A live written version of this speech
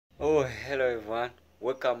Oh, hello everyone,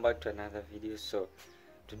 welcome back to another video. So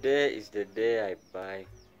today is the day I buy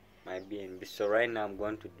my BNB. So right now I'm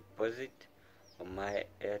going to deposit on my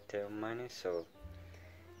Airtel money. So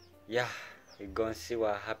yeah, we're gonna see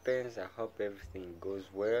what happens. I hope everything goes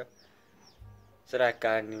well so that I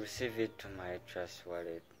can receive it to my Trust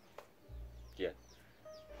Wallet. Yeah,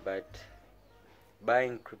 but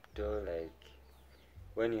buying crypto, like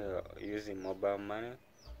when you're using mobile money,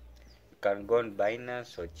 you can go on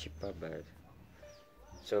Binance or cheaper, but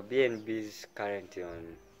so BNB is currently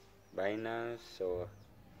on Binance, so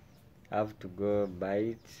I have to go buy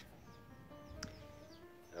it.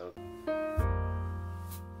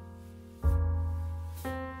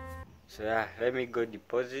 So yeah, let me go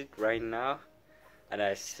deposit right now, and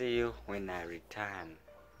I'll see you when I return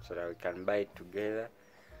so that we can buy it together,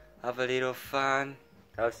 have a little fun,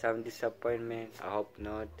 have some disappointment. I hope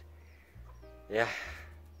not. Yeah,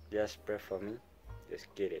 just pray for me.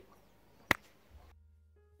 Just get it.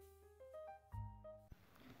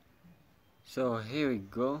 So here we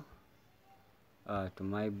go to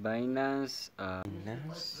my Binance.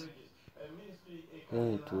 Then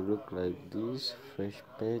it will look like this. Fresh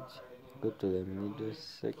page. Go to the middle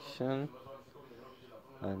section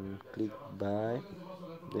and click buy.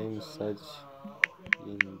 Then search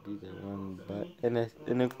BNB, the one buy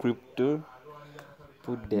any crypto.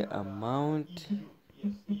 Put the amount,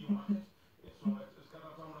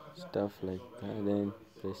 stuff like that. Then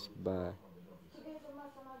press buy.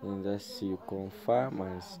 And just you confirm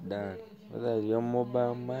and it's done. Whether your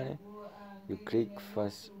mobile money, you click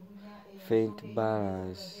first faint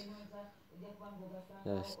balance.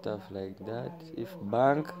 Yeah, stuff like that. If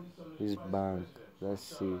bank is bank, let's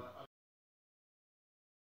see.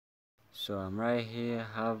 So I'm right here,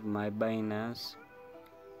 have my Binance.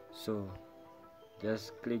 So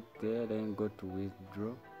just click there, then go to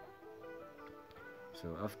withdraw.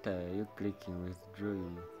 So after you click in withdraw,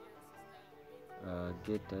 you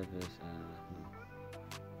get address.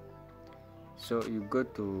 So you go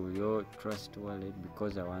to your Trust Wallet,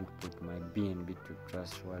 because I want to put my BNB to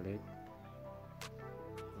Trust Wallet.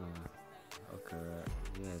 Okay,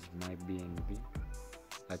 here's my BNB.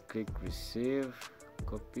 I click receive,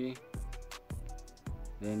 copy,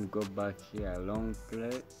 then go back here, long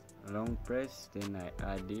press, then I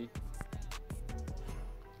add it.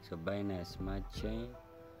 So Binance Smart Chain,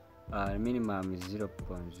 minimum is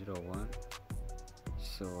 0.01.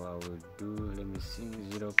 So I will do, let me see,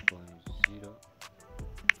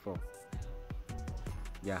 0.04.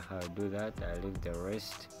 Yeah, I'll do that. I leave the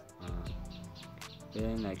rest.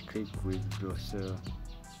 Then I click withdraw. So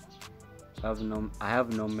I have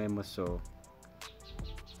no memo, so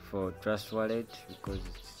for Trust Wallet, because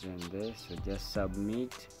it's in there, so just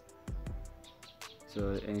submit.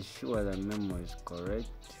 So ensure the memo is correct.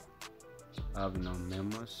 I have no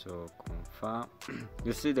memo, so confirm.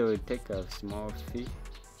 You see they will take a small fee,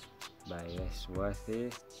 but yes, worth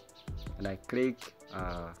it. And I click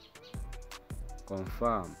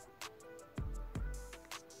confirm.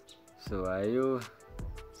 So are you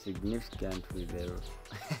significant with the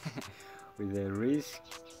with the risk?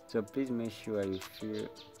 So please make sure you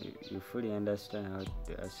fully understand how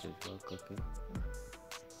the assets work. Okay,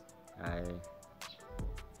 I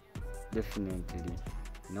definitely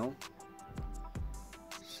know.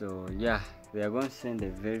 So yeah, they are going to send a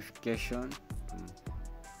verification.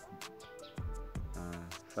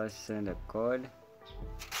 First send a code.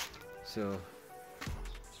 So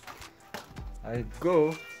I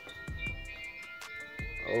go.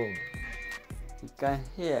 Oh, you can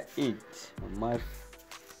hear it on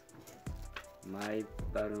my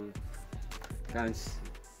button. Can't see.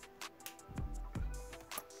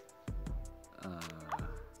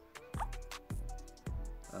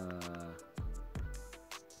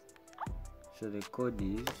 So the code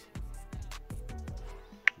is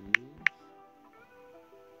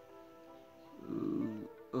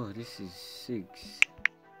oh, this is 6.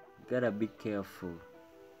 Gotta be careful.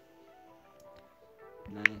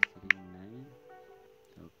 939.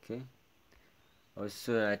 Okay.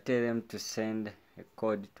 Also, I tell them to send a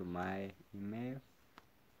code to my email,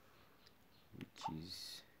 which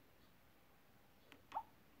is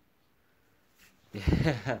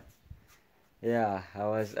yeah, I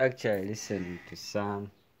was actually listening to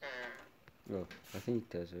some. Oh, I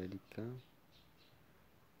think it has already come.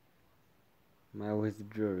 My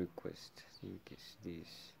withdraw request, I think it's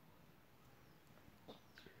this.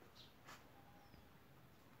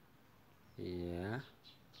 Yeah,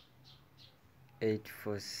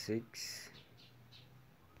 846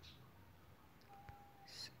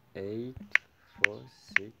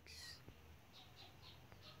 846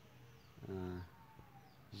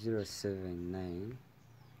 079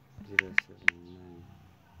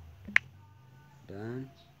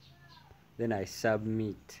 then I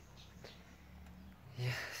submit. Yeah,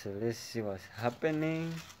 so let's see what's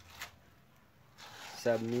happening.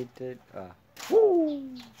 Submitted.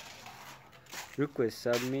 Woo! Request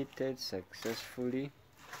submitted successfully.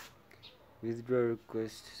 Withdraw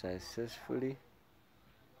request successfully.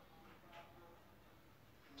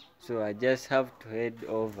 So I just have to head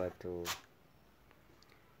over to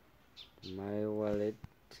my wallet,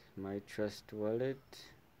 my Trust wallet.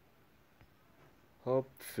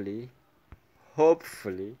 Hopefully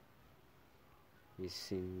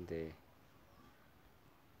it's in there.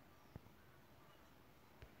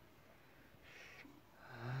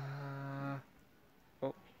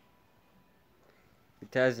 Oh,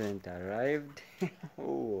 it hasn't arrived.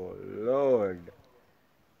 Oh Lord.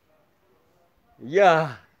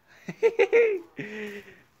 Yeah.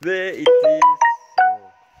 There it is. So,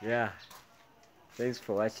 yeah. Thanks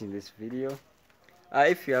for watching this video.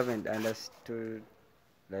 If you haven't understood,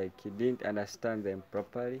 like you didn't understand them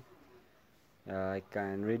properly, I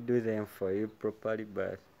can redo them for you properly,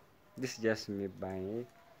 but this is just me buying it.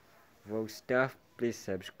 For stuff, please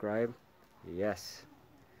subscribe. Yes.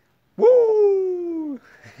 Woo!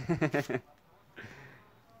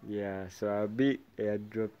 Yeah, so I'll be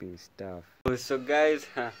airdropping stuff. So guys,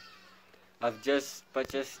 I've just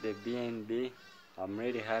purchased the BNB. I'm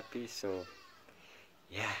really happy, so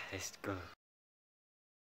yeah, let's go.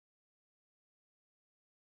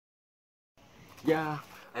 Yeah,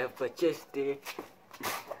 I have purchased it.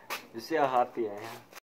 You see how happy I am?